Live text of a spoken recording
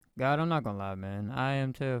God, I'm not gonna lie, man. I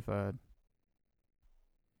am terrified.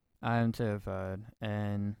 I am terrified,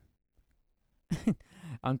 and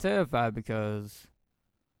I'm terrified because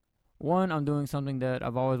one, I'm doing something that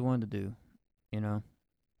I've always wanted to do. You know,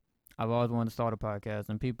 I've always wanted to start a podcast,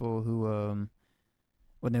 and people who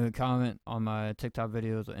when they would comment on my TikTok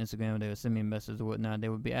videos or Instagram, they would send me a message or whatnot. They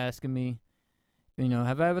would be asking me,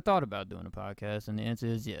 have I ever thought about doing a podcast? And the answer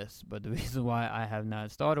is yes. But the reason why I have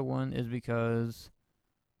not started one is because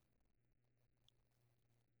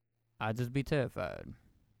I just be terrified.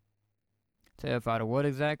 Terrified of what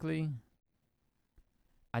exactly?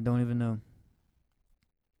 I don't even know.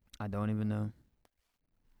 I don't even know.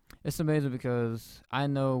 It's amazing because I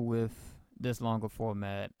know with this longer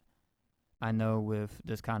format, I know with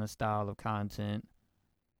this kind of style of content,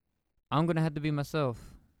 I'm going to have to be myself.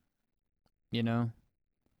 You know?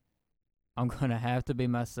 I'm going to have to be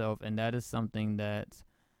myself. And that is something that,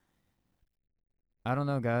 I don't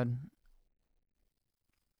know, God,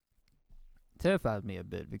 terrifies me a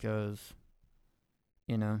bit because,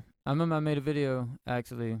 I remember I made a video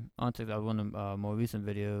actually on TikTok, one of the more recent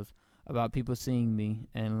videos, about people seeing me.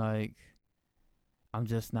 And like, I'm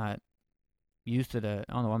just not used to that.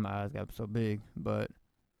 I don't know why my eyes got so big, but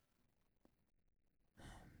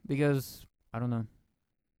because, I don't know,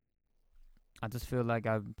 I just feel like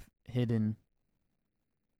I've hidden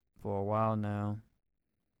for a while now,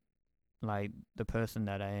 like the person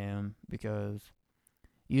that I am, because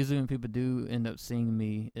usually when people do end up seeing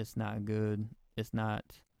me, it's not good. It's not,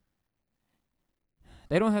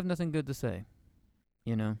 they don't have nothing good to say,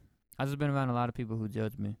 you know? I've just been around a lot of people who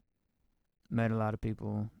judge me, met a lot of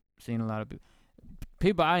people, seen a lot of people.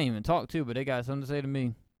 People I didn't even talk to, but they got something to say to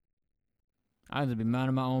me. I just be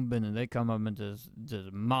minding my own business. They come up and just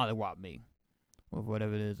mollywop me with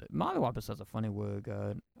whatever it is. Mollywop is such a funny word,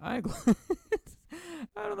 God. I ain't gonna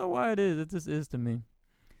I don't know why it is. It just is to me.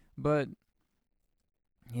 But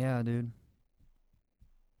yeah, dude,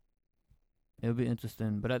 it'll be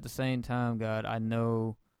interesting. But at the same time, God, I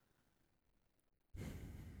know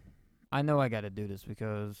I got to do this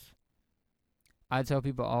because I tell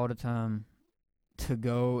people all the time to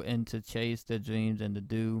go and to chase their dreams and to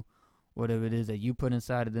do whatever it is that you put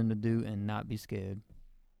inside of them to do and not be scared.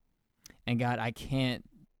 And God, I can't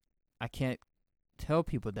tell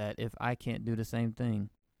people that if I can't do the same thing.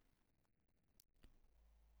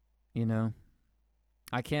 You know?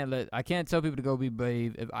 I can't tell people to go be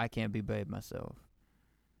brave if I can't be brave myself.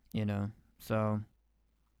 You know? So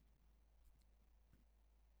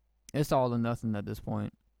it's all or nothing at this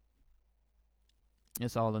point.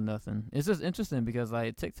 It's all or nothing. It's just interesting because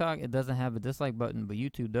like TikTok, it doesn't have a dislike button, but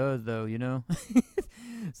YouTube does though, you know?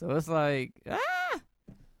 So it's like, but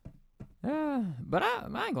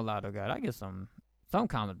I ain't gonna lie though, God. I get some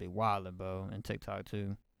comments be wildin', bro, in TikTok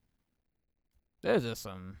too. There's just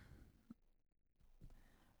some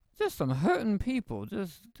hurting people.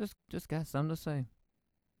 Just got something to say.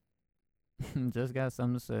 Just got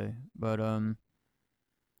something to say. But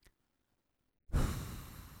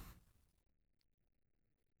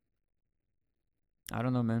I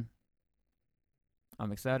don't know, man.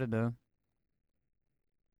 I'm excited though.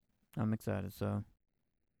 I'm excited. So,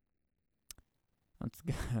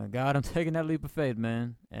 God, I'm taking that leap of faith,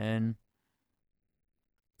 man, and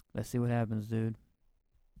let's see what happens, dude.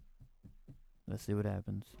 Let's see what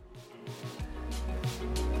happens.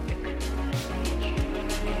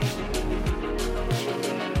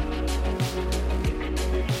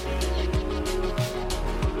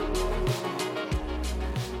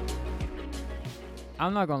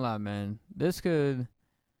 I'm not gonna lie, man. This could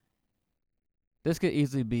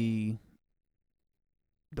easily be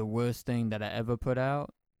the worst thing that I ever put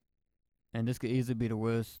out, and this could easily be the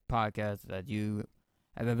worst podcast that you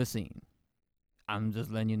have ever seen. I'm just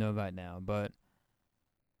letting you know right now, but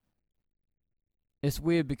it's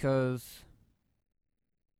weird because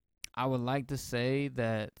I would like to say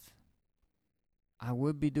that I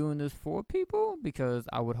would be doing this for people because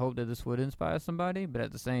I would hope that this would inspire somebody, but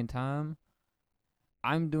at the same time,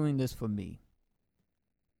 I'm doing this for me.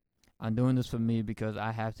 I'm doing this for me because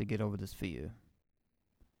I have to get over this fear.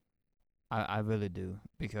 I really do,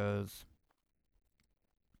 because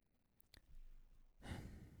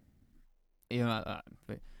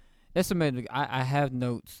it's amazing. I have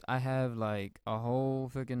notes. I have like a whole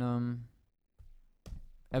freaking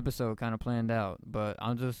episode kind of planned out, but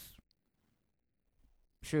I'm just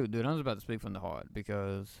shoot, dude. I'm just about to speak from the heart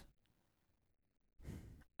because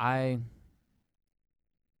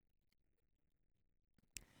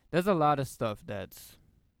there's a lot of stuff that's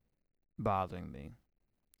bothering me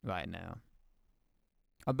right now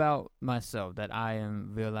about myself that I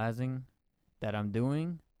am realizing that I'm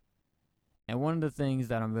doing, And one of the things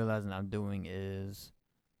that I'm realizing I'm doing is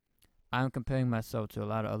I'm comparing myself to a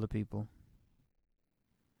lot of other people.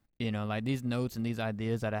 You know, like these notes and these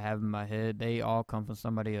ideas that I have in my head, they all come from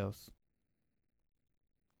somebody else.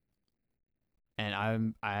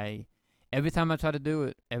 And every time I try to do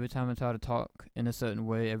it, every time I try to talk in a certain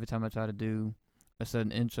way, every time I try to do a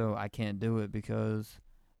certain intro, I can't do it because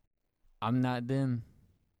I'm not them.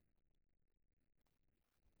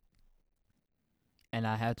 And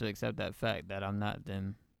I have to accept that fact that I'm not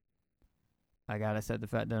them. I gotta accept the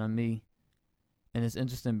fact that I'm me. And it's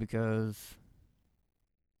interesting because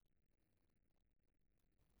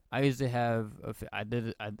I usually have I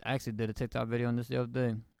actually did a TikTok video on this the other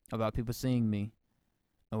day about people seeing me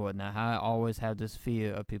and whatnot. How I always have this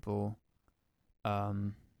fear of people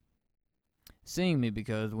seeing me,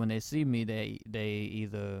 because when they see me, they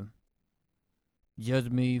either judge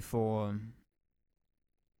me for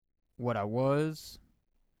what I was,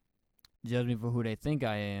 judge me for who they think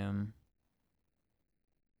I am,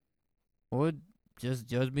 or just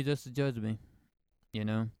judge me just to judge me, you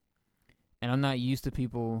know? And I'm not used to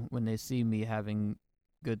people when they see me having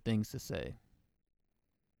good things to say,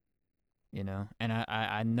 you know? And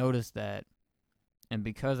I noticed that, and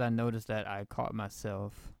because I noticed that, I caught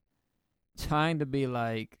myself trying to be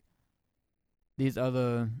like these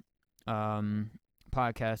other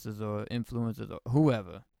podcasters or influencers or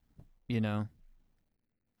whoever, you know?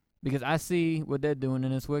 Because I see what they're doing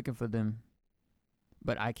and it's working for them.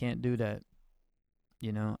 But I can't do that.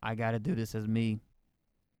 You know, I got to do this as me.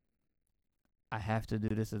 I have to do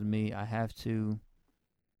this as me. I have to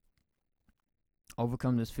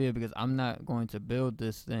overcome this fear, because I'm not going to build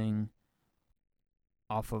this thing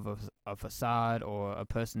off of a facade or a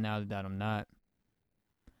personality that I'm not.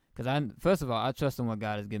 Because first of all, I trust in what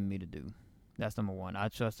God has given me to do. That's number one. I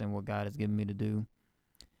trust in what God has given me to do.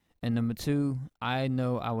 And number two, I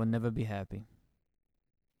know I will never be happy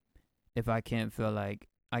if I can't feel like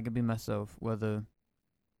I can be myself, whether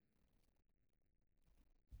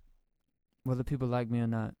people like me or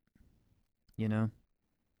not, you know?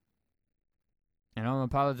 And I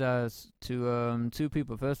want to apologize to two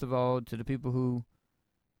people. First of all, to the people who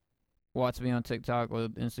watch me on TikTok or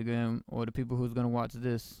Instagram, or the people who's going to watch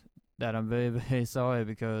this, that I'm very, very sorry,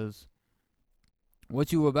 because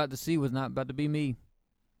what you were about to see was not about to be me.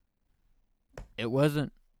 It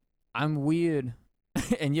wasn't. I'm weird,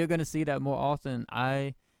 and you're going to see that more often.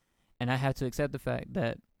 I have to accept the fact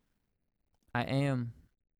that I am,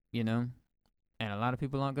 you know? And a lot of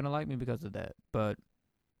people aren't going to like me because of that, but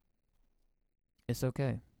it's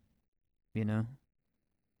okay, you know?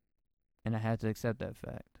 And I had to accept that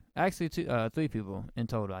fact. Actually, three people in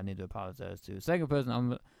total I need to apologize to. Second person,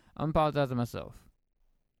 I'm apologizing myself,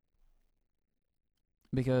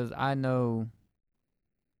 because I know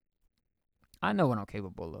what I'm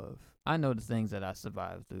capable of. I know the things that I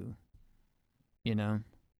survived through, you know?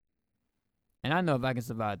 And I know if I can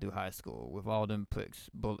survive through high school with all them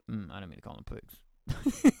pricks, I don't mean to call them pricks.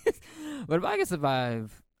 But if I can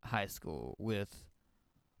survive high school with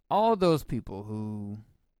all those people who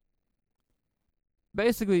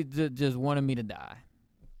basically just wanted me to die,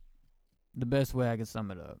 the best way I can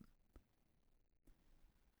sum it up.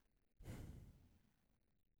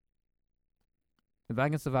 If I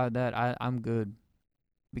can survive that, I'm good.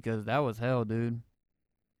 Because that was hell, dude.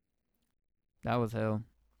 That was hell.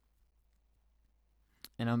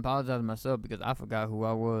 And I'm apologizing myself because I forgot who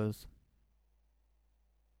I was.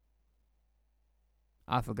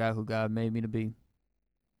 I forgot who God made me to be.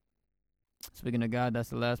 Speaking of God, that's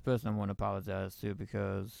the last person I want to apologize to,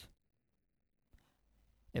 because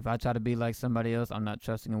if I try to be like somebody else, I'm not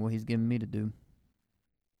trusting in what He's giving me to do.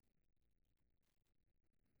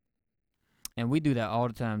 And we do that all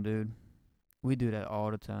the time, dude. We do that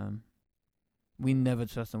all the time. We never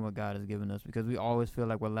trust in what God has given us, because we always feel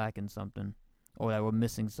like we're lacking something, or that we're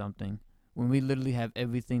missing something, when we literally have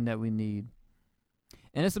everything that we need.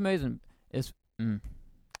 And it's amazing.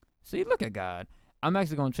 See, look at God. I'm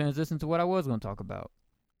actually going to transition to what I was going to talk about.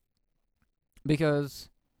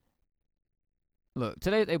 Because, look,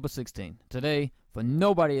 today is April 16th. Today, for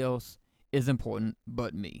nobody else, is important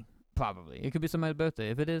but me. Probably. It could be somebody's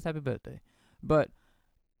birthday. If it is, happy birthday. But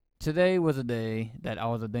today was a day that I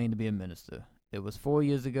was ordained to be a minister. It was 4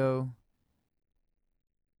 years ago.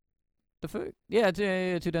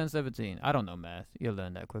 2017. I don't know math. You'll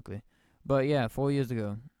learn that quickly. But yeah, 4 years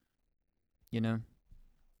ago. You know?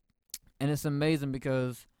 And it's amazing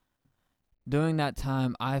because during that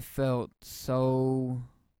time, I felt so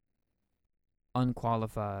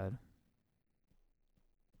unqualified.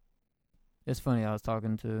 It's funny, I was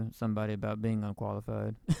talking to somebody about being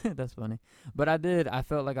unqualified. That's funny. But I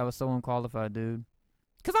felt like I was so unqualified, dude.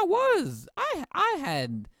 Cause I was. I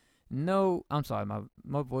had no. I'm sorry,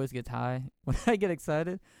 my voice gets high when I get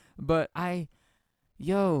excited. But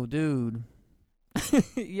yo, dude,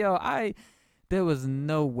 yo, there was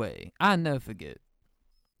no way. I never forget.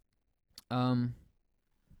 Um,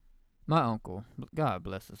 my uncle, God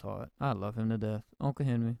bless his heart. I love him to death. Uncle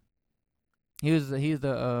Henry. He's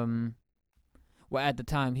the Well, at the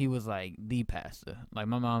time he was like the pastor. Like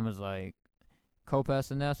my mom was like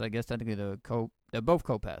co-pastor now, so I guess technically they're both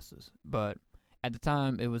co-pastors. But at the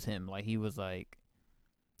time it was him. Like he was like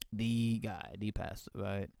the guy, the pastor,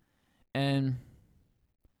 right? And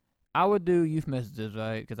I would do youth messages,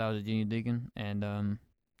 right? Because I was a junior deacon, and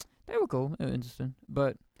they were cool, they were interesting.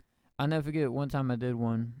 But I'll never forget one time I did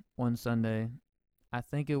one Sunday. I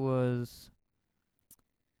think it was.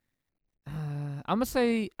 I'm gonna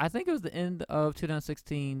say I think it was the end of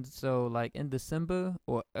 2016, so like in December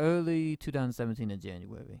or early 2017 in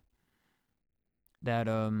January. That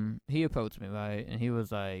he approached me, right, and he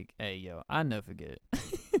was like, "Hey yo, I never forget."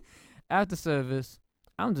 After service,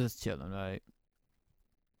 I'm just chilling, right.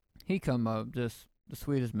 He come up, just the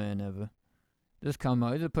sweetest man ever. Just come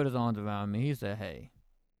up, he just put his arms around me. He said, "Hey."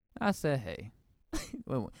 I said, "Hey."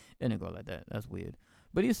 Well, it didn't go like that. That's weird.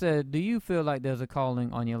 But he said, "Do you feel like there's a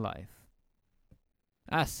calling on your life?"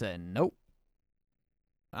 I said, "Nope.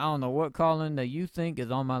 I don't know what calling that you think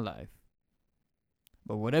is on my life.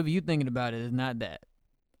 But whatever you thinking about it is not that.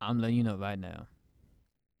 I'm letting you know right now."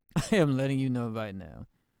 I am letting you know right now.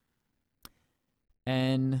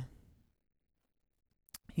 And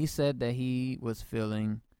he said that he was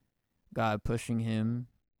feeling God pushing him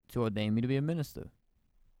to ordain me to be a minister.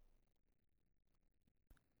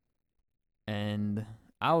 And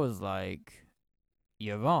I was like,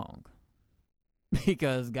 "You're wrong."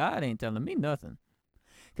 Because God ain't telling me nothing.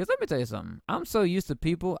 Because let me tell you something. I'm so used to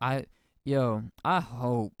people. I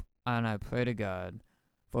hope and I pray to God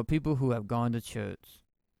for people who have gone to church,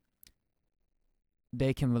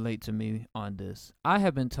 they can relate to me on this. I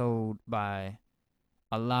have been told by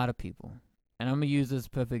a lot of people, and I'm going to use this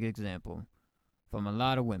perfect example from a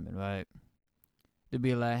lot of women, right? To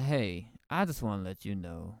be like, "Hey, I just want to let you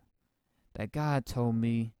know that God told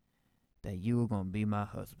me that you were going to be my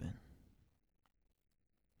husband."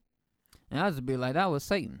 And I just be like, that was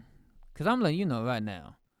Satan. Because I'm letting you know right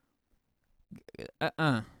now.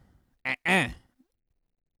 Uh-uh. Uh-uh.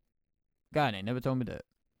 God ain't never told me that.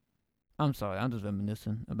 I'm sorry, I'm just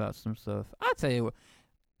reminiscing about some stuff. I tell you what,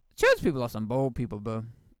 church people are some bold people, bro.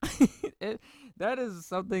 That is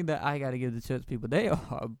something that I gotta give to church people. They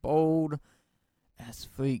are bold as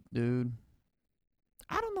freak, dude.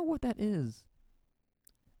 I don't know what that is.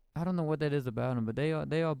 I don't know what that is about them, but they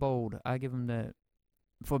are bold. I give them that,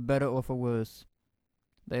 for better or for worse.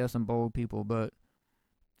 They are some bold people, but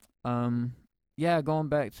yeah, going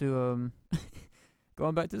back to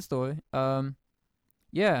the story.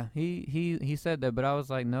 Yeah, he said that, but I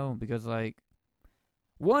was like, no, because like,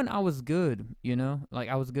 one, I was good, like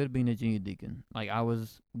I was good being a junior deacon, like I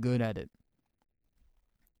was good at it,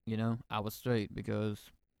 I was straight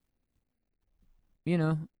because you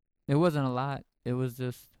know it wasn't a lot. It was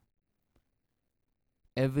just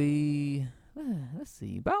every let's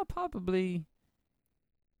see, about probably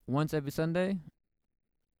once every Sunday,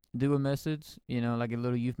 do a message, like a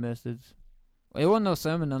little youth message. It wasn't no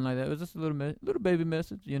sermon, nothing like that. It was just a little baby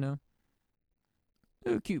message, little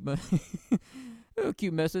cute, little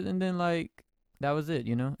cute message, and then like that was it,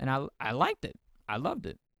 And I liked it. I loved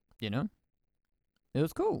it, you know. It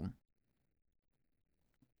was cool.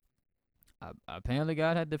 Apparently,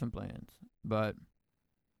 God had different plans, but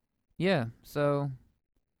yeah. So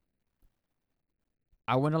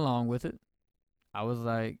I went along with it. I was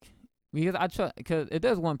like, because I trust, because if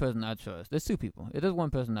there's one person I trust, there's two people. If there's one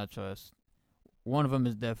person I trust, one of them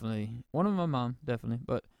is definitely one of my mom, definitely,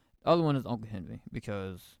 but the other one is Uncle Henry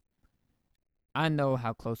because I know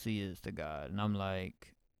how close he is to God, and I'm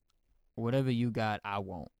like, whatever you got, I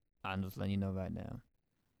won't. I'm just letting you know right now.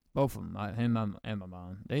 Both of them, him and my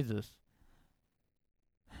mom, they just,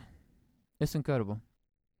 it's incredible.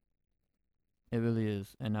 It really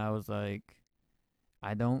is. And I was like,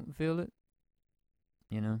 I don't feel it,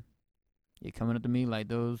 you know. You're coming up to me like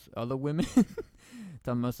those other women, talking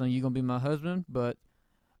about something, you gonna be my husband, but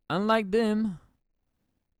unlike them,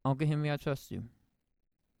 Uncle Henry, I trust you.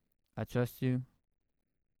 I trust you.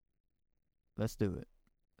 Let's do it.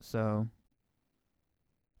 So,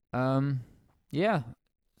 yeah.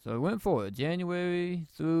 So it went forward January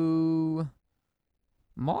through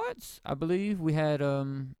March, I believe. We had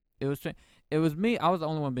it was me. I was the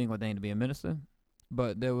only one being ordained to be a minister,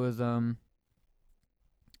 but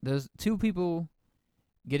there's two people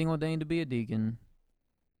getting ordained to be a deacon,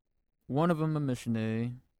 one of them a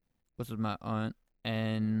missionary, which was my aunt,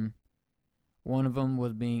 and one of them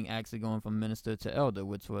was being actually going from minister to elder,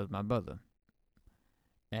 which was my brother.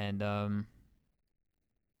 And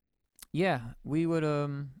yeah, we would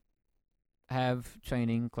have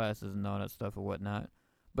training classes and all that stuff or whatnot.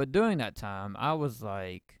 But during that time, I was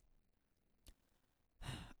like,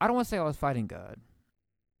 I don't want to say I was fighting God.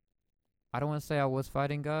 I don't want to say I was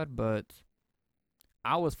fighting God, but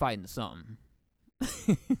I was fighting something.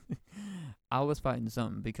 I was fighting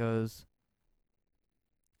something because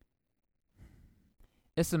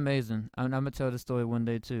it's amazing. I'm going to tell the story one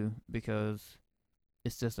day too because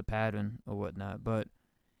it's just a pattern or whatnot. But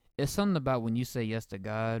it's something about when you say yes to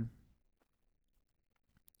God,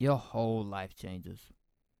 your whole life changes.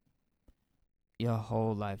 Your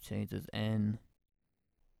whole life changes. And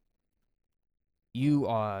you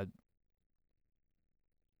are,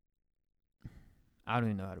 I don't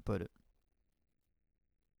even know how to put it.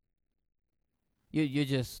 You're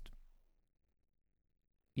just,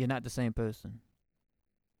 you're not the same person.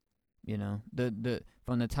 You know,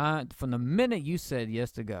 from the minute you said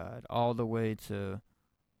yes to God, all the way to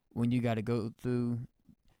when you got to go through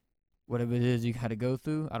whatever it is you got to go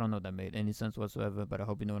through. I don't know if that made any sense whatsoever, but I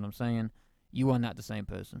hope you know what I'm saying. You are not the same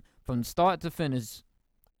person. From start to finish,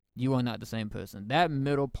 you are not the same person. That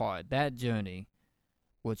middle part, that journey,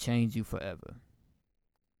 will change you forever.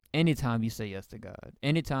 Anytime you say yes to God,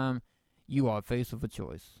 anytime you are faced with a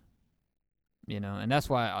choice, and that's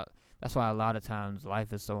why a lot of times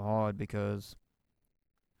life is so hard because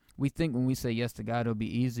we think when we say yes to God, it'll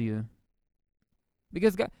be easier.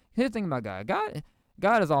 Because God, here's the thing about God.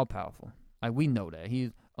 God is all powerful. Like, we know that.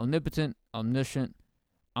 He's omnipotent, omniscient,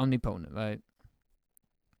 omnipotent, right?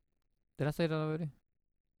 Did I say that already?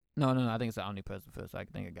 No. I think it's omnipresent first. I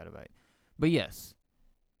think I got it right. But yes.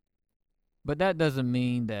 But that doesn't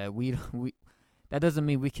mean that that doesn't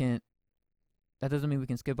mean we can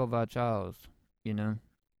skip over our trials,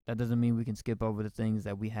 That doesn't mean we can skip over the things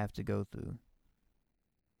that we have to go through.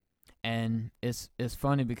 And it's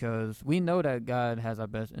funny because we know that God has our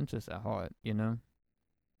best interests at heart,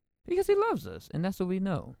 because He loves us, and that's what we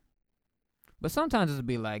know. But sometimes it'll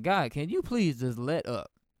be like, God, can you please just let up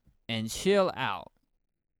and chill out,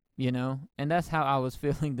 And that's how I was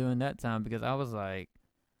feeling during that time because I was like,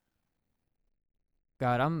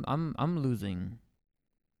 God, I'm losing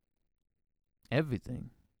everything.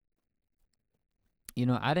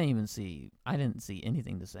 I didn't see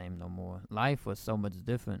anything the same no more. Life was so much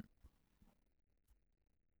different.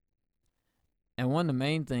 And one of the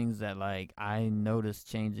main things that like I noticed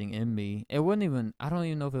changing in me, it wasn't even, I don't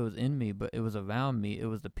even know if it was in me, but it was around me. It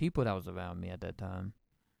was the people that was around me at that time.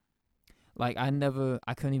 Like I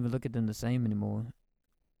couldn't even look at them the same anymore.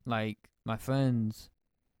 Like my friends,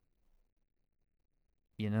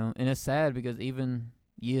 and it's sad because even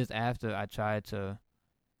years after I tried to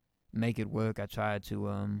make it work, I tried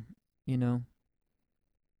to,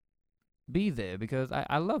 be there because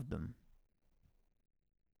I loved them.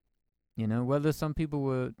 Whether some people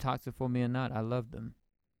were toxic for me or not, I loved them.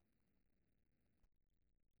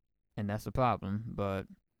 And that's the problem. But,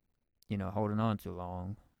 holding on too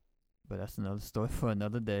long. But that's another story for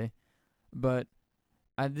another day. But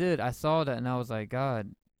I saw that and I was like,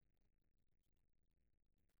 God,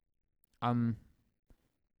 I'm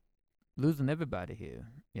losing everybody here,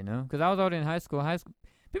 Because I was already in high school.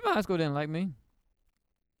 People in high school didn't like me.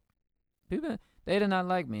 They did not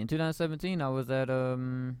like me. In 2017, I was at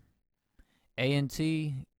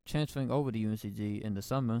A&T transferring over to UNCG in the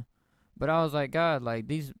summer. But I was like, God, like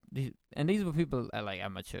these were people at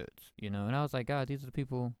my church, And I was like, God, these are the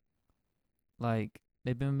people, like,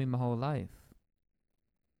 they've been with me my whole life.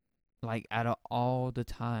 Like, out of all the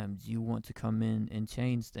times you want to come in and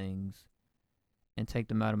change things and take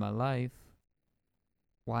them out of my life,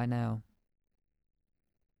 why now?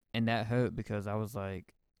 And that hurt because I was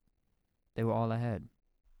like, they were all I had.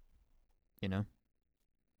 They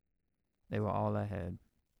were all I had.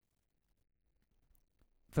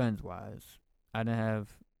 Friends wise. I didn't have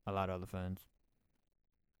a lot of other friends.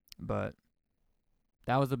 But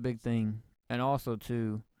that was a big thing. And also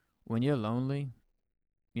too, when you're lonely,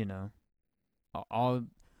 all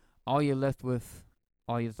you're left with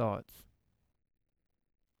are your thoughts.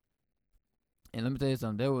 And let me tell you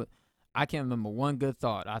something, I can't remember one good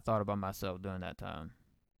thought I thought about myself during that time.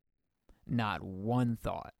 Not one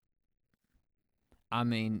thought. I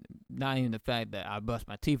mean, not even the fact that I brushed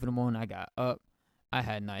my teeth in the morning, I got up, I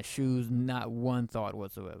had nice shoes, not one thought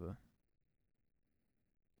whatsoever.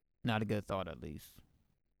 Not a good thought, at least.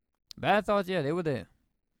 Bad thoughts, yeah, they were there.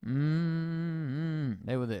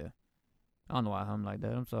 They were there. I don't know why I hum like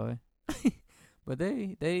that, I'm sorry. But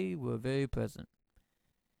they were very present.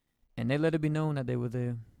 and they let it be known that they were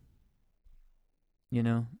there. You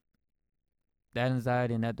know, that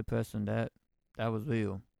anxiety and that depression, that was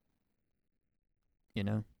real. You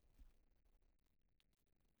know,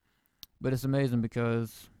 but it's amazing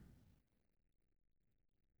because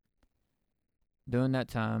during that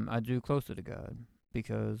time I drew closer to God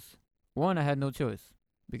because one, I had no choice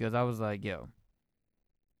because I was like, yo,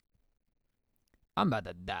 I'm about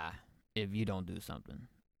to die if you don't do something.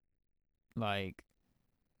 Like,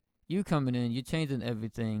 you coming in, you're changing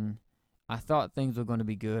everything. I thought things were going to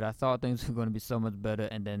be good. I thought things were going to be so much better,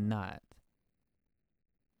 and they're not.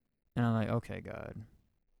 And I'm like, okay, God.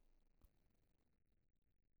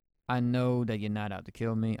 I know that you're not out to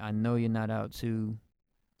kill me. I know you're not out to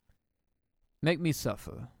make me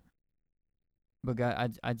suffer. But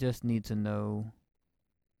God, I just need to know,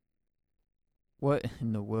 what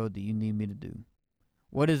in the world do you need me to do?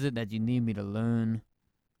 What is it that you need me to learn?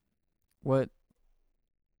 What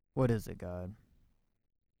what is it, God?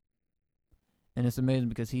 And it's amazing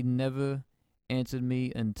because he never answered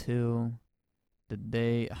me until the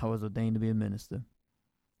day I was ordained to be a minister.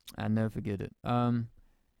 I never forget it.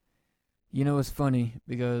 You know, it's funny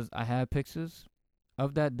because I have pictures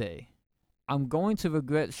of that day. I'm going to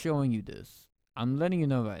regret showing you this. I'm letting you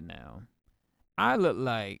know right now. I look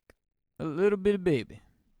like a little bitty baby.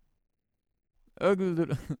 Ugly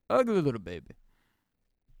little ugly little baby.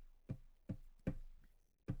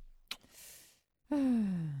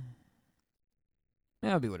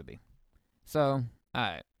 That'll be what it be. So,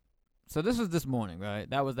 alright. So this was this morning, right?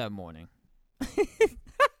 That was that morning.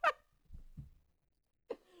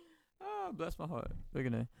 Oh, bless my heart. Look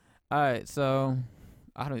at that. Alright, so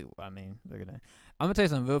look at that. I'm gonna tell you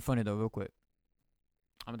something real funny though, real quick.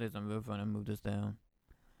 I'm gonna tell you something real funny. Move this down.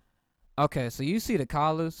 Okay, so you see the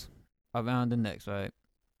collars around the necks, right?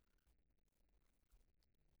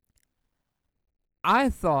 I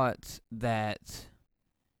thought that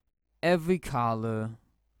every collar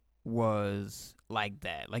was like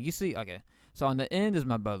that. Like, you see, okay. So on the end is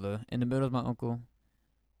my brother, in the middle is my uncle.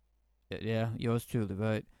 Yeah, yours truly,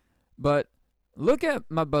 right? But look at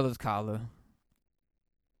my brother's collar.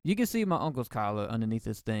 You can see my uncle's collar underneath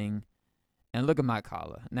this thing, and look at my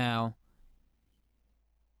collar. Now,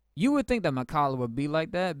 you would think that my collar would be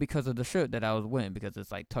like that because of the shirt that I was wearing, because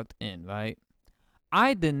it's like tucked in, right?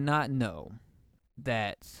 I did not know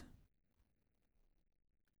that.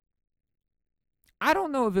 I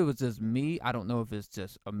don't know if it was just me. I don't know if it's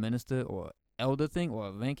just a minister or elder thing or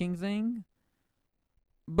a ranking thing.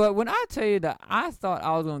 But when I tell you that I thought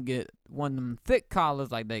I was going to get one of them thick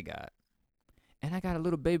collars like they got, and I got a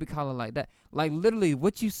little baby collar like that. Like, literally,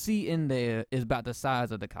 what you see in there is about the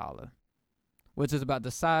size of the collar, which is about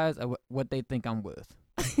the size of what they think I'm worth.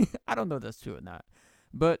 I don't know if that's true or not.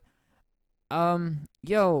 But,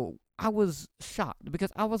 yo, I was shocked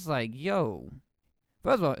because I was like, yo,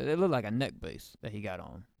 first of all, it looked like a neck brace that he got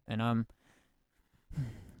on. And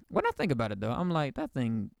when I think about it, though, I'm like, that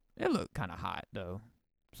thing, it looked kind of hot, though.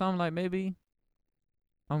 So I'm like, maybe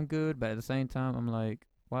I'm good, but at the same time, I'm like,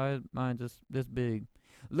 why is mine just this big?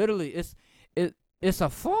 Literally, it's a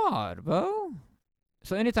fraud, bro.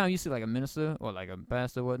 So anytime you see like a minister or like a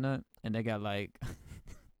pastor or whatnot, and they got like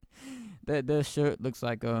their shirt looks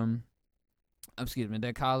like excuse me,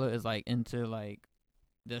 their collar is like into like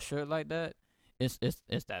their shirt like that. It's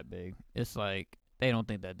that big. It's like they don't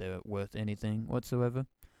think that they're worth anything whatsoever.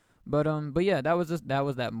 But yeah, that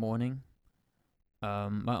was that morning.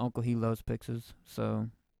 My uncle, he loves pictures, so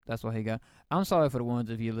that's why he got. I'm sorry for the ones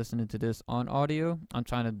if you're listening to this on audio. I'm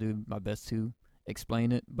trying to do my best to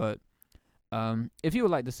explain it, but if you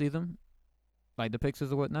would like to see them, like the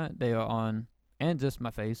pictures or whatnot, they are on, and just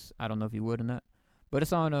my face. I don't know if you would or not, but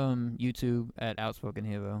it's on YouTube at Outspoken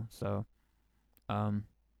Hero. So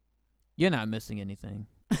you're not missing anything.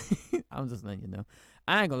 I'm just letting you know.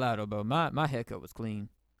 I ain't gonna lie though, bro. My haircut was clean.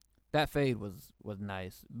 That fade was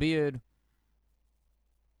nice. Beard,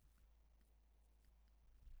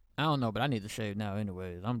 I don't know, but I need to shave now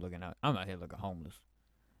anyways. I'm out here looking homeless.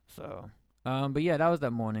 So, but yeah, that was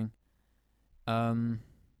that morning. Um,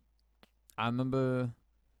 I remember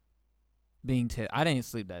I didn't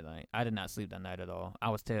sleep that night. I did not sleep that night at all. I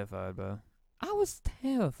was terrified, bro. I was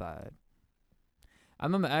terrified. I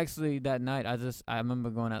remember actually that night. I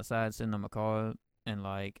remember going outside, sitting on my car, and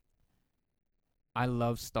like, I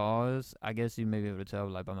love stars. I guess you may be able to tell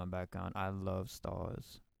like by my background. I love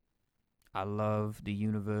stars. I love the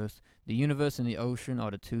universe. The universe and the ocean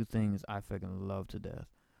are the two things I freaking love to death.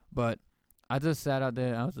 But I just sat out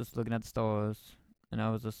there. I was just looking at the stars, and I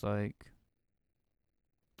was just like,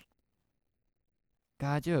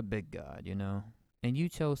 God, you're a big God, you know, and you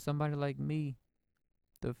chose somebody like me.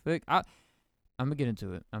 The frick, I'm gonna get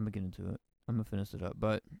into it. I'm gonna finish it up.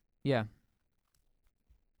 But yeah,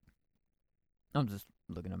 I'm just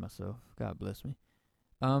looking at myself. God bless me.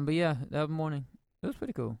 But yeah, that morning it was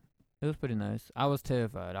pretty cool. It was pretty nice. I was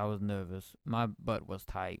terrified. I was nervous. My butt was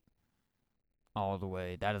tight all the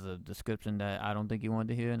way. That is a description that I don't think you wanted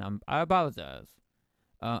to hear, and I apologize.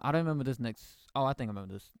 I don't remember this next. Oh, I think I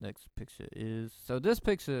remember this next picture is. So this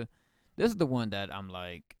picture, this is the one that I'm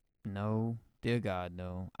like, no, dear God,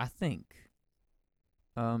 no. I think.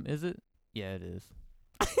 Is it? Yeah, it is.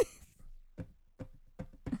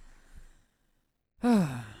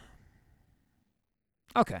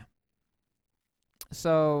 Okay.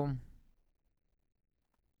 So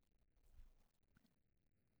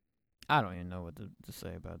I don't even know what to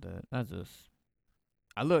say about that.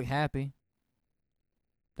 I look happy.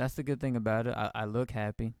 That's the good thing about it. I look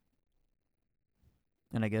happy.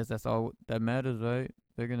 And I guess that's all that matters, right?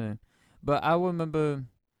 They're gonna but I remember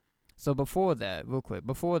so before that, real quick,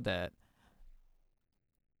 before that,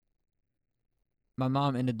 my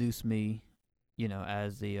mom introduced me,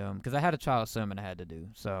 as the because I had a child sermon I had to do.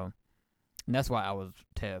 So and that's why I was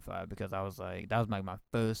terrified because I was like that was like my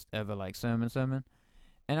first ever like sermon.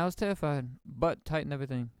 And I was terrified, butt tight and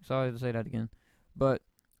everything. Sorry to say that again. But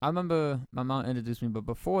I remember my mom introduced me, but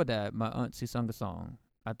before that, my aunt, she sung a song.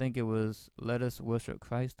 I think it was Let Us Worship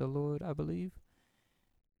Christ the Lord, I believe.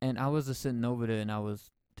 And I was just sitting over there and I was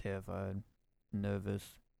terrified,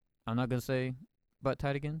 nervous. I'm not going to say butt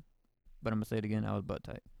tight again, but I'm going to say it again. I was butt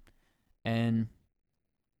tight. And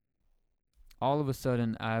all of a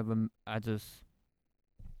sudden, I just,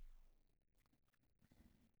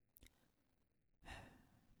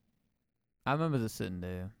 I remember just sitting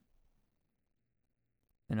there.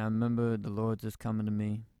 And I remember the Lord just coming to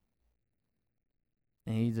me.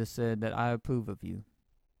 And he just said that I approve of you.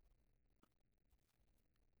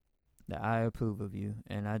 That I approve of you.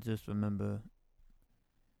 And I just remember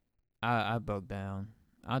I broke down.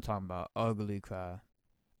 I'm talking about ugly cry.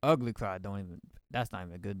 Ugly cry that's not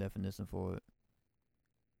even a good definition for it.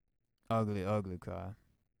 Ugly cry.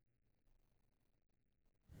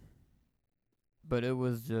 But it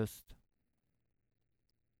was just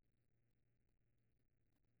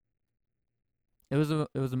it was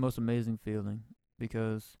the most amazing feeling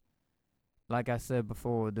because like I said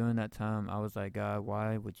before, during that time I was like, God,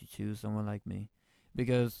 why would you choose someone like me?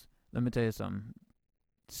 Because let me tell you something.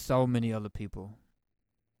 So many other people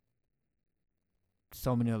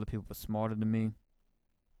were smarter than me.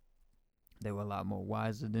 They were a lot more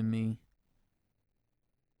wiser than me.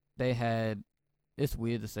 They had, it's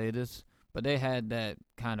weird to say this, but they had that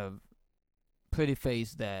kind of pretty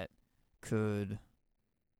face that could,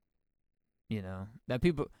 that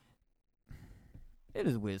people, it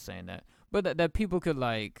is weird saying that, but that people could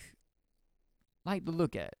like to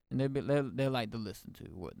look at and they like to listen to,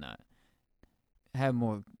 whatnot. Have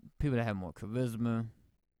more people that have more charisma.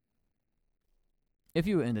 If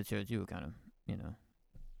you were in the church, you were kind of,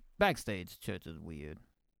 backstage church is weird.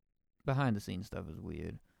 Behind the scenes stuff is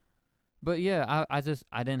weird. But yeah, I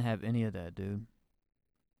didn't have any of that, dude.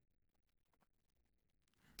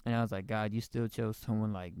 And I was like, God, you still chose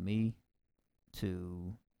someone like me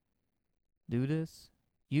to do this?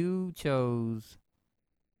 You chose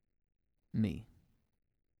me.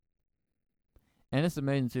 And it's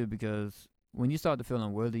amazing too because when you start to feel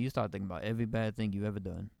unworthy, you start thinking about every bad thing you ever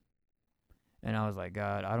done. And I was like,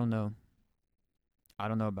 God, I don't know. I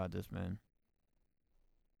don't know about this, man.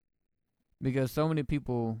 Because so many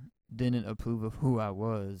people didn't approve of who I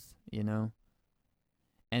was, And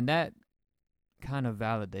that kind of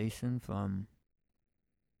validation from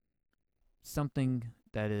something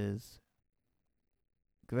that is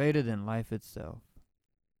greater than life itself,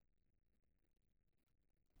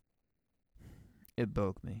 it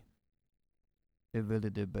broke me. It really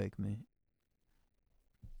did break me.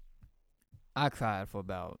 I cried for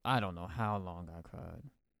about, I don't know how long I cried.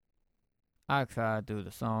 I cried through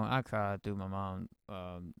the song. I cried through my mom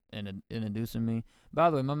introducing me. By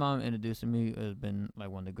the way, my mom introducing me has been like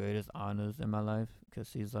one of the greatest honors in my life because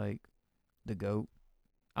she's like the GOAT.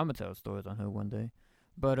 I'm gonna tell stories on her one day,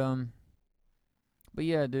 but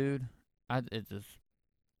yeah, dude, it just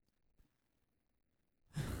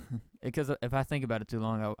because if I think about it too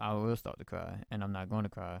long, I will start to cry, and I'm not going to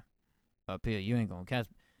cry up here. You ain't gonna catch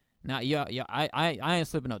me. Now, yeah, I ain't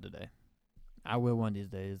slipping up today. I will one of these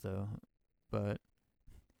days though, but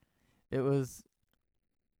it was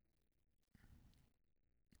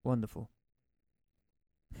wonderful.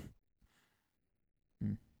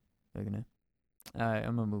 Alright,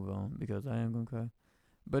 I'm gonna move on because I am gonna cry.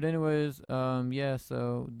 But anyways, yeah.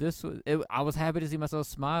 So this was. I was happy to see myself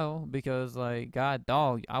smile because, like, God,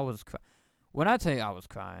 dog, I was. When I tell you I was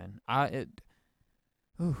crying,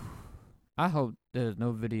 Whew. I hope there's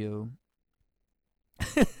no video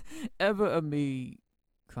ever of me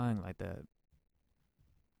crying like that.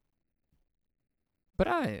 But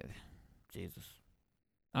Jesus,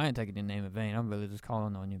 I ain't taking your name in vain. I'm really just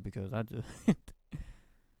calling on you because I just.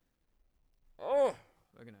 Oh,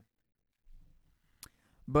 look at that.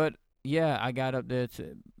 But yeah, I got up there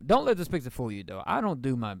to. Don't let this picture fool you though. I don't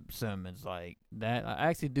do my sermons like that. I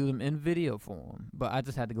actually do them in video form. But I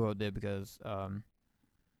just had to go up there because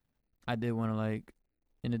I did want to like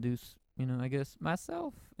introduce, I guess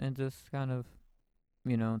myself and just kind of,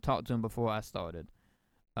 talk to him before I started.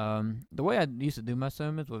 The way I used to do my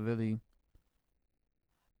sermons were really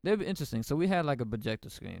they'd be interesting. So we had like a projector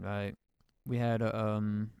screen, right? We had a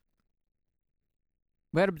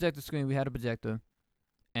projector screen. We had a projector,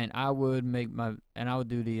 and I would do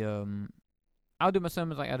I would do my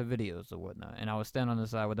sermons like out of videos or whatnot, and I would stand on the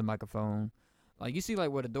side with the microphone, like you see like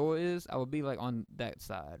where the door is. I would be like on that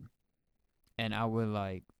side, and I would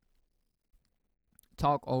like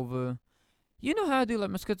talk over. You know how I do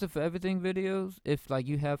like my Scripture4Everything videos? If like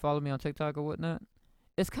you have followed me on TikTok or whatnot,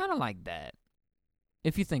 it's kind of like that.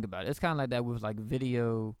 If you think about it, it's kind of like that with like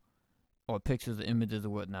video or pictures or images or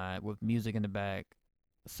whatnot with music in the back,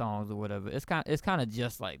 songs or whatever. It's kind of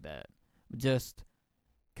just like that, just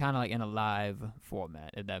kind of like in a live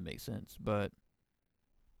format, if that makes sense. But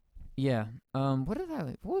yeah, what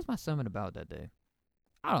was my sermon about that day?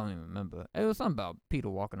 I don't even remember. It was something about Peter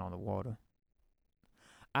walking on the water.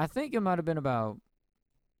 I think it might have been about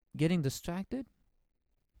getting distracted.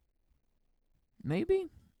 Maybe,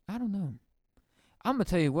 I don't know. I'm gonna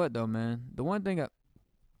tell you what though, man. The one thing I'm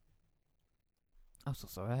so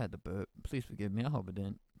sorry I had to burp. Please forgive me. I hope it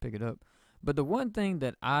didn't pick it up. But the one thing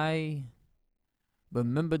that I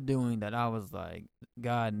remember doing that I was like,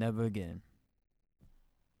 God, never again.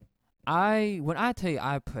 When I tell you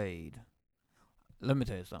I prayed, let me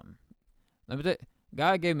tell you something.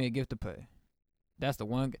 God gave me a gift to pray. That's the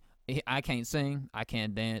one. I can't sing. I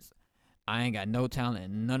can't dance. I ain't got no talent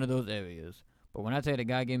in none of those areas. But when I tell you that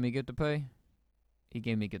God gave me a gift to pray, He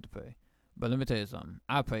gave me a gift to pray. But let me tell you something.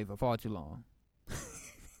 I prayed for far too long.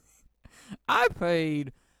 I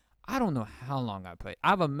prayed. I don't know how long I prayed.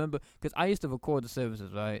 I remember because I used to record the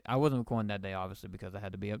services, right? I wasn't recording that day, obviously, because I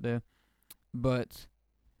had to be up there. But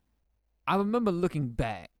I remember looking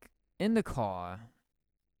back in the car,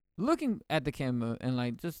 looking at the camera, and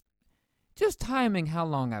like just timing how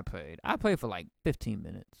long I prayed. I prayed for like 15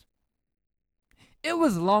 minutes. It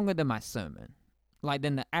was longer than my sermon, like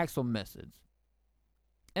than the actual message.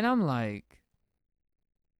 And I'm like,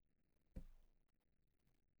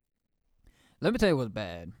 let me tell you what's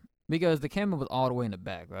bad. Because the camera was all the way in the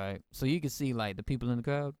back, right? So you could see like the people in the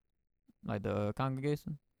crowd, like the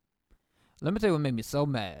congregation. Let me tell you what made me so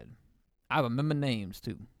mad. I remember names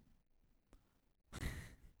too.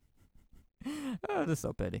 Oh, this is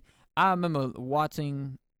so petty. I remember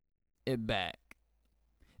watching it back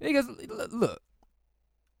because look,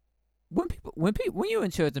 when you're in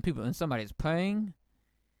church and people and somebody's praying,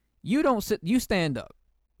 you don't sit. You stand up,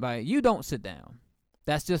 right? You don't sit down.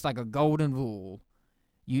 That's just like a golden rule.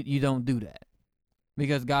 You don't do that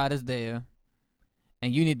because God is there,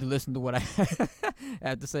 and you need to listen to what I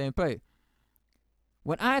have to say and pray.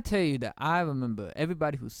 When I tell you that I remember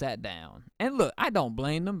everybody who sat down, and look, I don't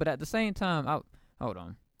blame them, but at the same time, hold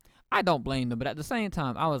on, I don't blame them, but at the same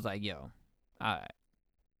time, I was like, yo, alright,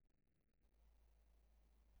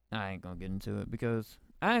 I ain't gonna get into it because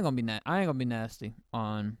I ain't gonna be nasty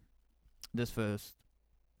on this first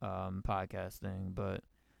podcast thing, but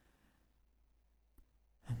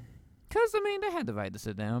because I mean they had the right to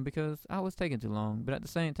sit down because I was taking too long, but at the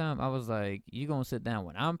same time, I was like, you gonna sit down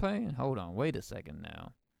when I'm paying? Hold on, wait a second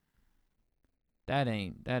now. That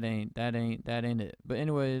ain't it. But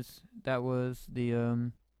anyways, that was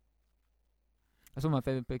that's one of my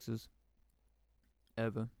favorite pictures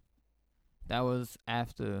ever. That was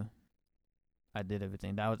after I did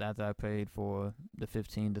everything. That was after I paid for the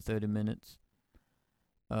 15 to 30 minutes.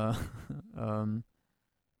 Uh, um,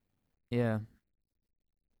 yeah.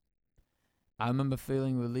 I remember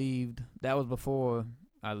feeling relieved. That was before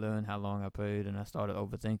I learned how long I prayed and I started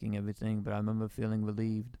overthinking everything. But I remember feeling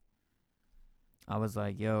relieved. I was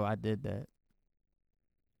like, yo, I did that.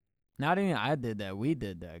 Not even I did that. We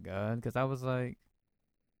did that, God. Because I was like,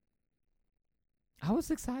 I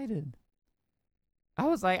was excited. I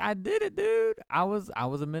was like, I did it, dude. I was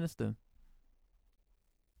a minister.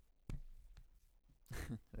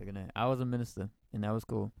 Look at that. I was a minister, and that was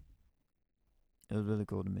cool. It was really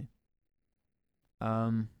cool to me.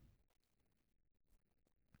 Um,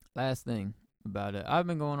 last thing about it, I've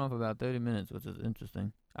been going on for about 30 minutes, which is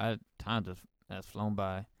interesting. Time just has flown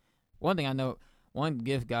by. One thing I know, one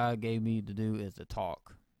gift God gave me to do is to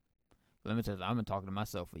talk. Let me tell you, I've been talking to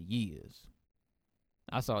myself for years.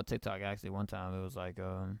 I saw a TikTok actually one time. It was like,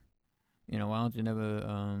 why don't you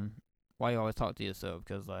never, why you always talk to yourself?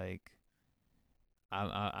 Because like,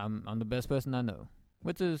 I'm the best person I know,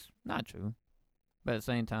 which is not true. But at the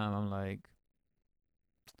same time, I'm like,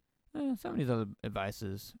 some of these other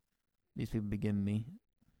advices these people be giving me,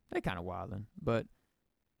 they kind of wildin'. But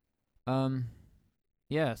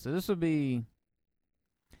yeah. So this is the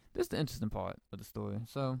interesting part of the story.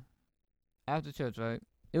 So after church, right?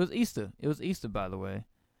 It was Easter. It was Easter, by the way.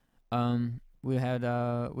 We were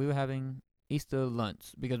having Easter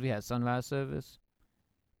lunch because we had sunrise service.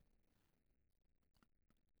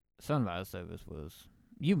 Sunrise service was,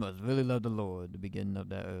 you must really love the Lord to be getting up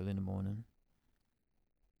that early in the morning.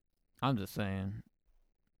 I'm just saying.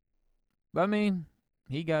 But I mean,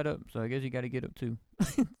 he got up, so I guess you got to get up too.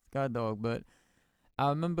 God dog. But I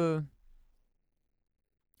remember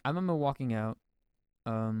walking out.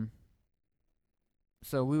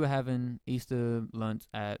 So we were having Easter lunch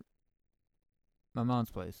at my mom's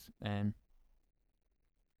place, and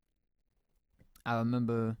I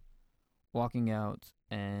remember walking out,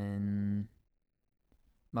 and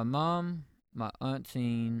my mom, my aunt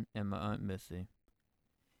Teen, and my aunt Missy,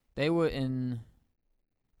 they were in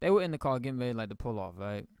the car getting ready like to pull off,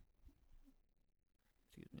 right?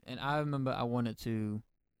 Excuse me. And I remember I wanted to.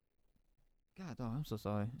 God, oh, I'm so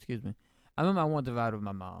sorry. Excuse me. I remember I wanted to ride with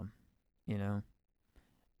my mom, you know,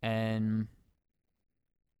 and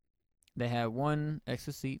they had one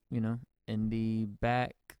extra seat, in the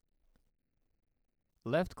back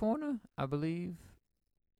left corner, I believe,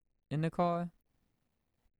 in the car.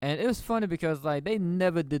 And it was funny because like they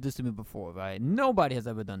never did this to me before, right? Nobody has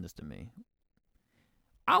ever done this to me.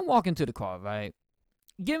 I'm walking to the car, right?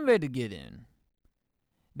 Getting ready to get in.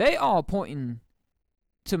 They all pointing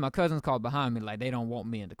to my cousin's car behind me like they don't want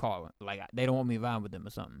me in the car. Like they don't want me riding with them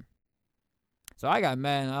or something. So I got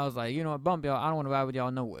mad and I was like, you know what, bump y'all. I don't want to ride with y'all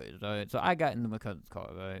no ways, right? So I got into my cousin's car,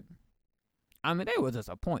 right? I mean, they were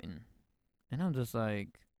disappointing. And I'm just like,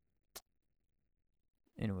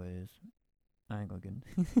 anyways, I ain't gonna get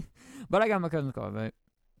it. But I got my cousin's car, right?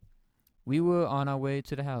 We were on our way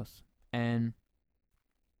to the house. And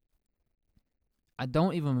I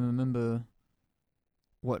don't even remember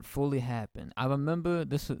what fully happened. I remember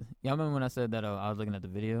this. Y'all remember when I said that I was looking at the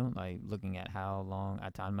video, like looking at how long I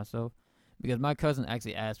timed myself? Because my cousin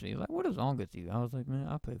actually asked me, like, what is wrong with you? I was like, man,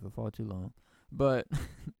 I played for far too long. But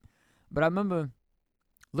but I remember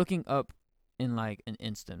looking up in like an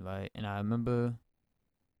instant, right? And I remember,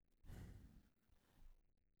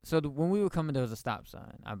 so when we were coming, there was a stop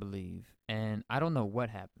sign, I believe. And I don't know what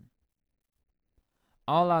happened.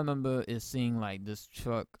 All I remember is seeing like this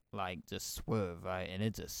truck like just swerve, right? And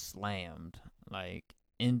it just slammed like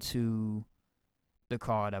into the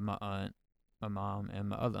car that my aunt, my mom, and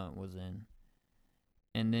my other aunt was in.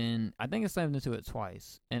 And then I think it slammed into it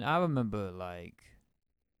twice. And I remember like,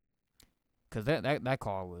 cause that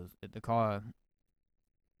car was the car.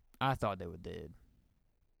 I thought they were dead.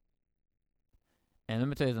 And let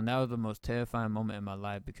me tell you something, that was the most terrifying moment in my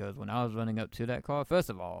life because when I was running up to that car, first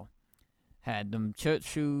of all, had them church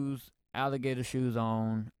shoes, alligator shoes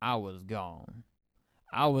on, I was gone.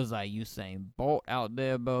 I was like Usain Bolt out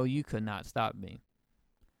there, bro. You could not stop me.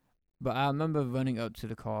 But I remember running up to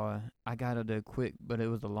the car. I got up there quick, but it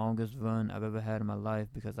was the longest run I've ever had in my life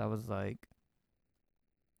because I was like,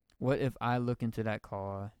 what if I look into that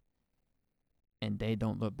car and they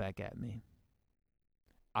don't look back at me?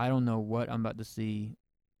 I don't know what I'm about to see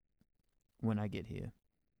when I get here.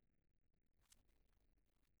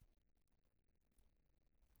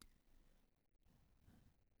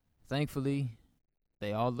 Thankfully,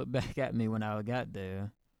 they all looked back at me when I got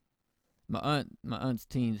there. My aunt's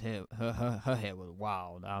teen's head, her head was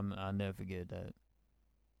wild. I'll never forget that.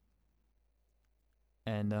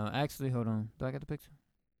 And actually, hold on, do I got the picture?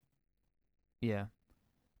 Yeah.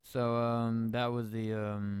 So that was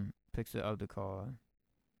the picture of the car,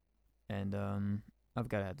 and I've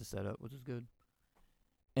got to have the setup, which is good.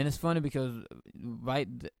 And it's funny because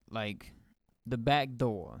like the back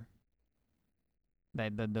door,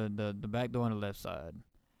 like the back door on the left side,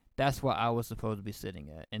 that's where I was supposed to be sitting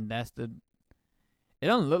at, and that's the. It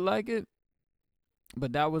don't look like it,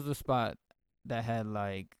 but that was the spot that had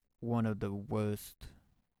like one of the worst.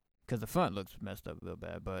 Cause the front looks messed up real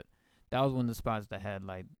bad, but that was one of the spots that had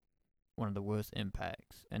like one of the worst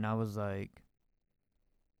impacts, and I was like,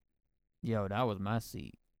 "Yo, that was my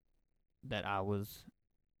seat that I was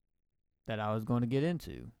going to get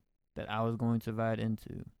into, that I was going to ride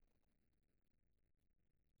into."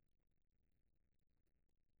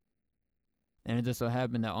 And it just so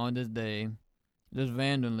happened that on this day, just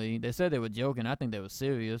randomly. They said they were joking. I think they were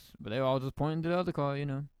serious, but they were all just pointing to the other car,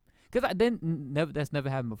 Because I didn't never. That's never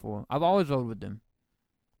happened before. I've always rode with them.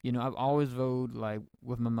 I've always rode like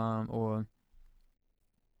with my mom, or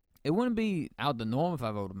it wouldn't be out the norm if I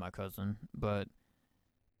rode with my cousin. But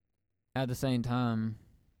at the same time,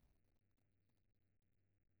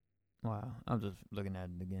 wow, I'm just looking at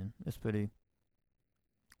it again. It's pretty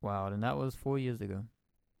wild, and that was 4 years ago.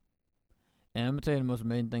 And I'm gonna tell you the most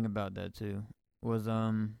amazing thing about that too was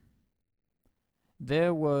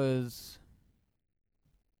there was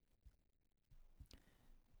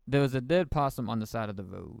there was a dead possum on the side of the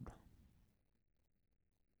road,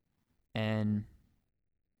 and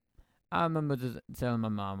I remember just telling my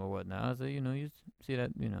mom or whatnot. I said, you see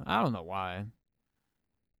that, I don't know why.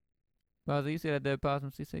 But I was like, you see that dead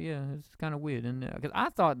possum? She said, yeah, it's kind of weird in there. Because I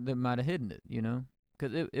thought they might have hidden it,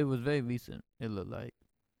 Because it was very recent, it looked like.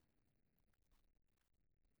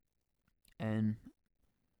 And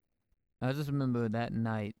I just remember that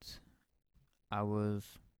night I was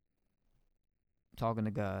talking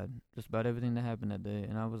to God just about everything that happened that day.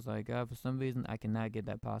 And I was like, God, for some reason, I cannot get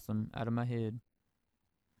that possum out of my head.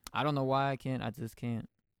 I don't know why I can't. I just can't.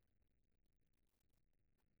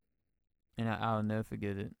 And I'll never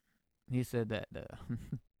forget it. He said that. Look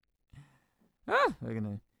at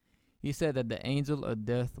that. He said that the angel of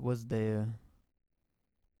death was there,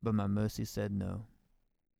 but my mercy said no.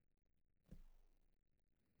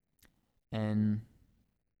 And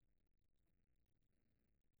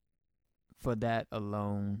for that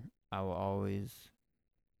alone, I will always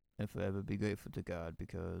and forever be grateful to God,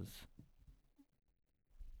 because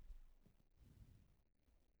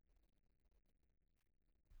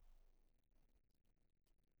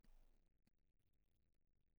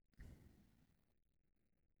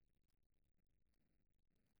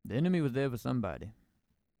the enemy was there for somebody.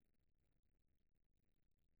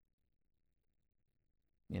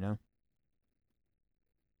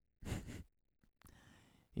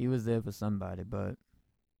 He was there for somebody, but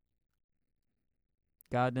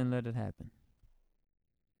God didn't let it happen.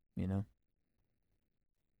 He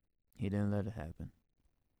didn't let it happen.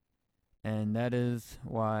 And that is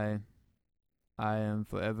why I am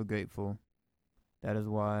forever grateful. That is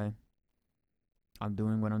why I'm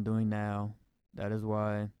doing what I'm doing now. That is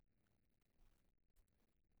why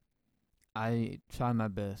I try my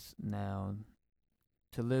best now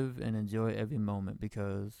to live and enjoy every moment,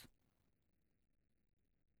 because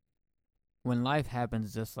when life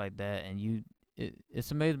happens just like that, and it's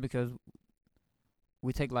amazing because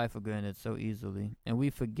we take life for granted so easily, and we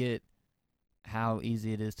forget how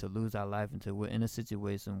easy it is to lose our life until we're in a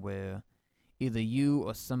situation where either you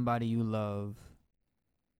or somebody you love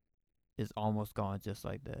is almost gone just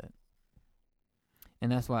like that.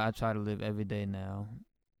 And that's why I try to live every day now,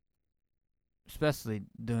 especially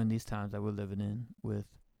during these times that we're living in, with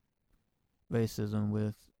racism,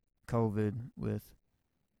 with COVID, with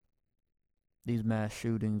these mass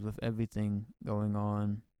shootings, with everything going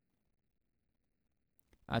on.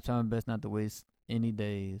 I try my best not to waste any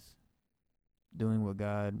days doing what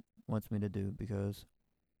God wants me to do, because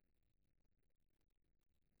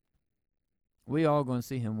we all going to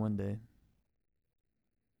see him one day.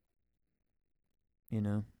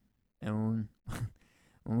 And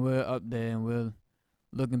when we're up there and we're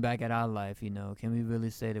looking back at our life, can we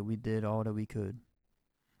really say that we did all that we could?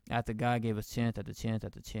 After God gave us chance after chance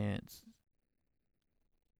after chance,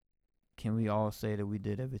 can we all say that we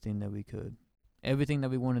did everything that we could? Everything that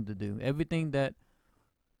we wanted to do. Everything that...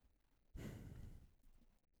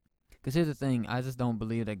 Because here's the thing, I just don't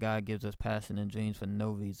believe that God gives us passion and dreams for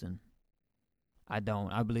no reason. I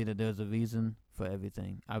don't. I believe that there's a reason for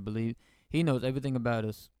everything. I believe he knows everything about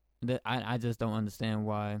us. That I just don't understand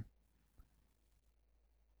why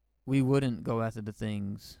we wouldn't go after the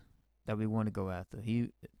things that we want to go after.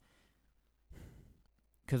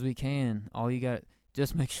 Because we can. All you got,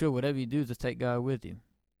 just make sure whatever you do, just take God with you.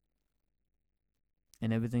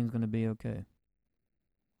 And everything's going to be okay.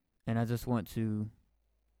 And I just want to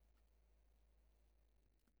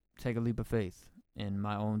take a leap of faith in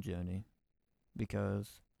my own journey,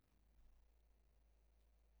 because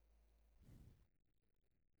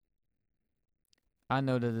I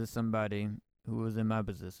know that there's somebody who was in my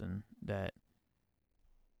position that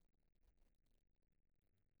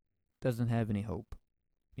doesn't have any hope,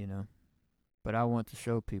 But I want to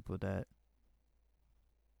show people that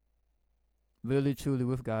really, truly,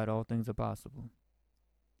 with God, all things are possible.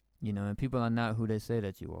 And people are not who they say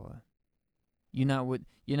that you are. You're not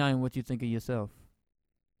in what you think of yourself.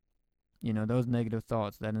 Those negative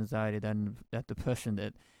thoughts, that anxiety, that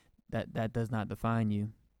depression, that does not define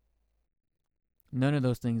you. None of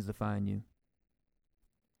those things define you.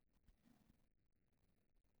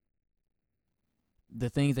 the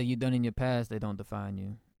things that you've done in your past, they don't define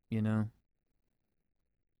you, you know?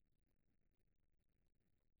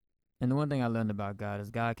 And the one thing I learned about God is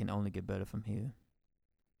God can only get better from here.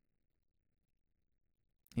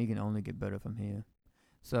 He can only get better from here.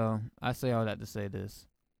 So I say all that to say this.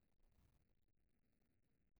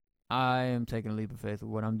 I am taking a leap of faith with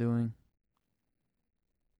what I'm doing.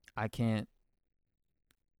 I can't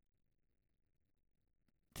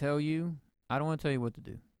tell you. I don't want to tell you what to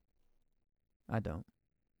do. I don't.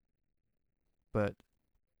 But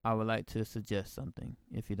I would like to suggest something,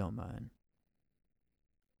 if you don't mind.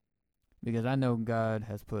 Because I know God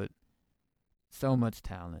has put so much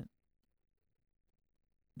talent.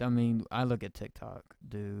 I mean, I look at TikTok,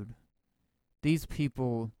 dude. These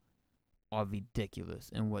people are ridiculous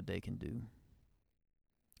in what they can do.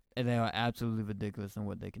 And they are absolutely ridiculous in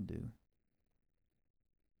what they can do.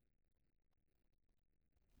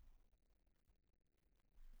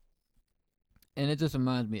 And it just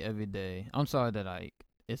reminds me every day. I'm sorry that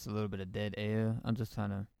it's a little bit of dead air. I'm just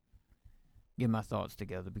trying to get my thoughts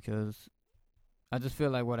together because I just feel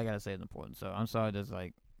like what I gotta say is important. So I'm sorry there's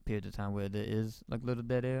like periods of time where there is like little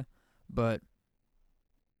dead air. But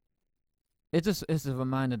it's a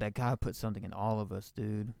reminder that God put something in all of us,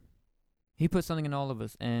 dude. He put something in all of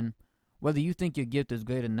us, and whether you think your gift is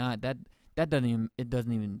great or not, that doesn't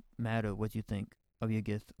even matter what you think of your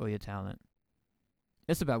gift or your talent.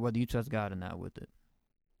 It's about whether you trust God or not with it.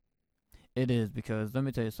 It is, because let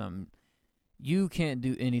me tell you something. You can't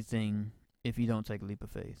do anything if you don't take a leap of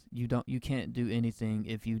faith. You can't do anything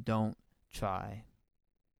if you don't try.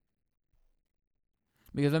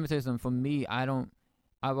 Because let me tell you something, for me, I can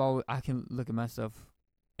look at myself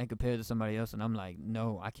and compare it to somebody else, and I'm like,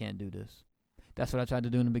 no, I can't do this. That's what I tried to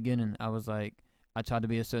do in the beginning. I was like, I tried to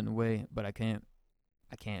be a certain way, but I can't.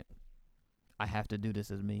 I have to do this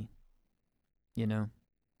as me. You know?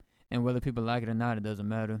 And whether people like it or not, it doesn't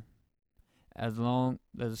matter. As long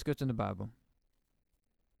there's a scripture in the Bible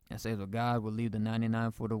that says, well, God will leave the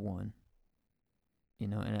 99 for the one. You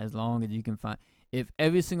know, and as long as you can find, if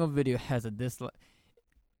every single video has a dislike,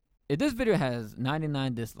 if this video has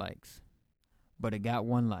 99 dislikes, but it got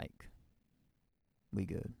one like, we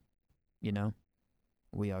good. You know?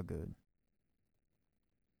 We are good.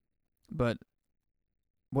 But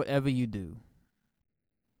whatever you do,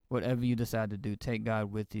 whatever you decide to do, take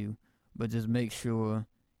God with you, but just make sure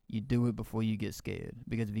you do it before you get scared.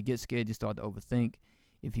 Because if you get scared, you start to overthink.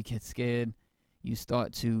 If you get scared, you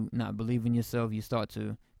start to not believe in yourself. You start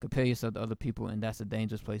to compare yourself to other people, and that's a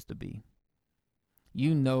dangerous place to be.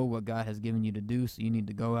 You know what God has given you to do, so you need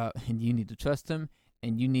to go out and you need to trust Him,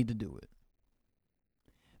 and you need to do it.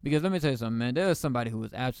 Because let me tell you something, man. There is somebody who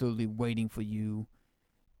is absolutely waiting for you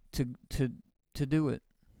to do it.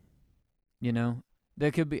 You know, there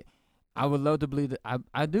could be. I would love to believe that.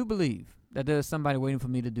 I do believe that there is somebody waiting for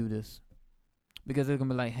me to do this, because they're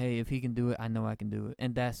gonna be like, hey, if he can do it, I know I can do it,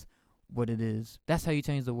 and that's what it is. That's how you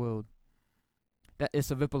change the world. That it's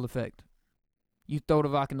a ripple effect. You throw the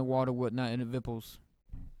rock in the water, whatnot, and it ripples.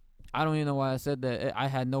 I don't even know why I said that. I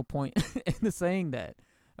had no point in saying that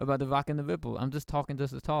about the rock and the ripple. I'm just talking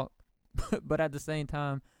just to talk. But at the same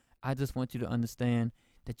time, I just want you to understand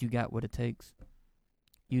that you got what it takes.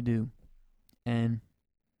 You do. And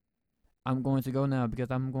I'm going to go now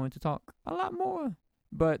because I'm going to talk a lot more.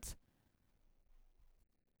 But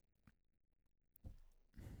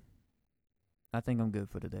I think I'm good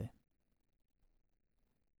for today.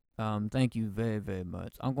 Thank you very, very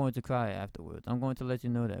much. I'm going to cry afterwards. I'm going to let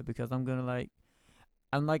you know that, because I'm gonna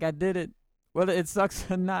I did it. Whether it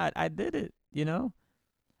sucks or not, I did it, you know?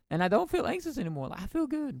 And I don't feel anxious anymore. I feel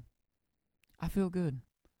good. I feel good.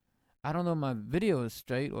 I don't know if my video is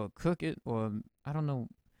straight or crooked, or I don't know.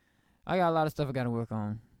 I got a lot of stuff I gotta work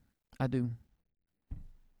on. I do.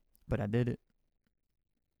 But I did it.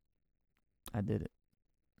 I did it.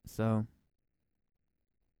 So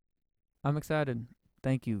I'm excited.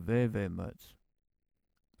 Thank you very, very much.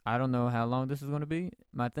 I don't know how long this is gonna be.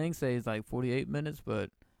 My thing says like 48 minutes, but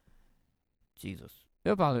Jesus.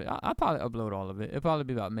 I'll probably upload all of it. It'll probably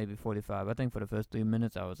be about maybe 45. I think for the first 3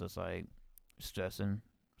 minutes I was just like stressing.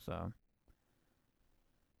 So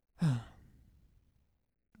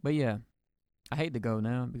but yeah. I hate to go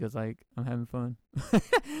now because like I'm having fun.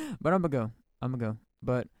 But I'm gonna go.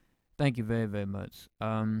 But thank you very, very much.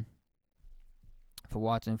 For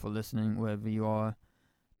watching, for listening, wherever you are.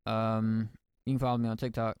 You can follow me on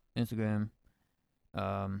TikTok, Instagram,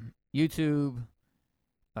 YouTube,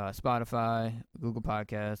 Spotify, Google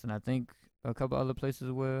Podcasts, and I think a couple other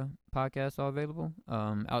places where podcasts are available.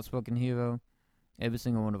 Outspoken Hero, every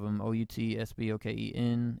single one of them.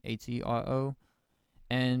 OUTSPOKENHERO.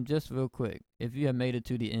 And just real quick, if you have made it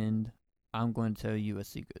to the end I'm going to tell you a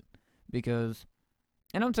secret. Because,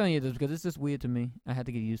 and I'm telling you this because it's just weird to me. I had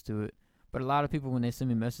to get used to it. But a lot of people, when they send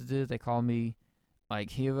me messages, they call me like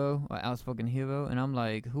hero or outspoken hero. And I'm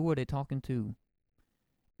like, who are they talking to?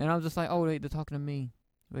 And I'm just like, oh, they're talking to me.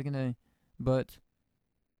 But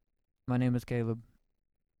my name is Caleb.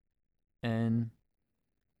 And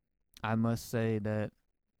I must say that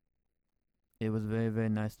it was very, very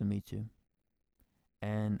nice to meet you.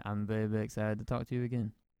 And I'm very, very excited to talk to you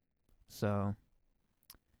again. So,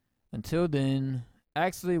 until then,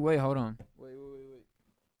 actually, wait, hold on. Wait.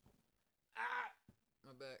 Ah!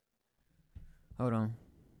 My back. Hold on.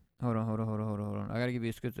 I gotta give you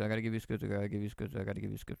a scripture.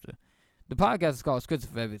 The podcast is called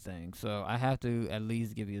Scripture4Everything, so I have to at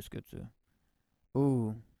least give you a scripture.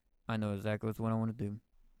 Ooh, I know exactly what I want to do.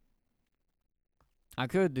 I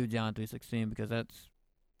could do John 3:16 because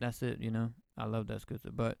that's it, you know. I love that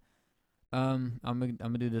scripture, but I'm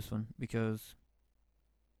gonna do this one because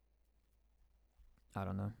I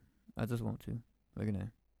don't know. I just want to. We're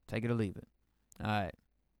gonna take it or leave it. All right,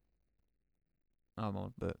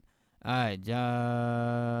 almost, but all right,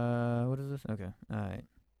 what is this? Okay, all right.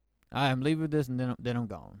 I'm leaving this and then I'm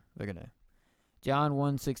gone. We're gonna John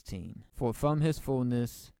 1:16. For from His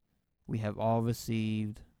fullness we have all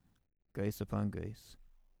received grace upon grace.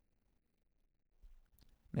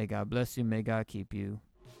 May God bless you. May God keep you.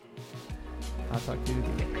 I'll talk to you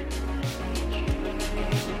again.